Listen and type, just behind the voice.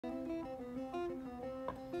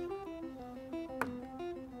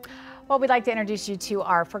Well, we'd like to introduce you to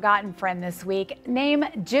our forgotten friend this week, named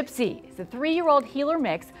Gypsy. It's a 3-year-old heeler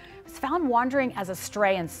mix. Was found wandering as a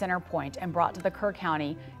stray in Center Point and brought to the Kerr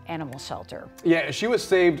County Animal Shelter. Yeah, she was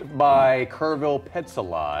saved by Kerrville Pets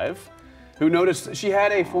Alive, who noticed she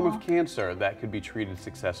had a form of cancer that could be treated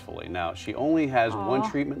successfully. Now, she only has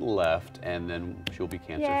one treatment left, and then she'll be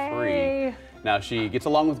cancer-free. Yay. Now, she gets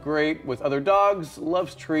along great with other dogs,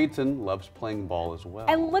 loves treats, and loves playing ball as well.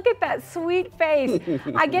 And look at that sweet face.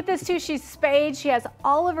 I get this too. She's spayed. She has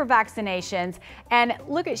all of her vaccinations. And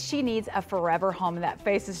look at, she needs a forever home. And that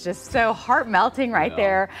face is just so heart-melting right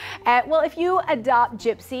there. Well, if you adopt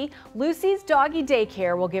Gypsy, Lucy's Doggy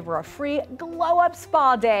Daycare will give her a free glow-up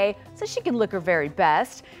spa day so she can look her very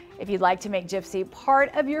best. If you'd like to make Gypsy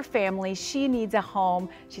part of your family, she needs a home.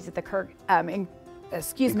 She's at the Kerrville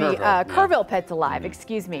Pets Alive,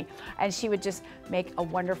 excuse me. And she would just make a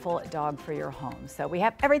wonderful dog for your home. So we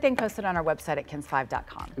have everything posted on our website at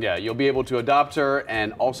kins5.com. Yeah, you'll be able to adopt her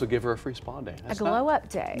and also give her a free spa day. A glow-up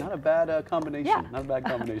day. Not a bad combination. Yeah. Not a bad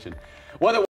combination.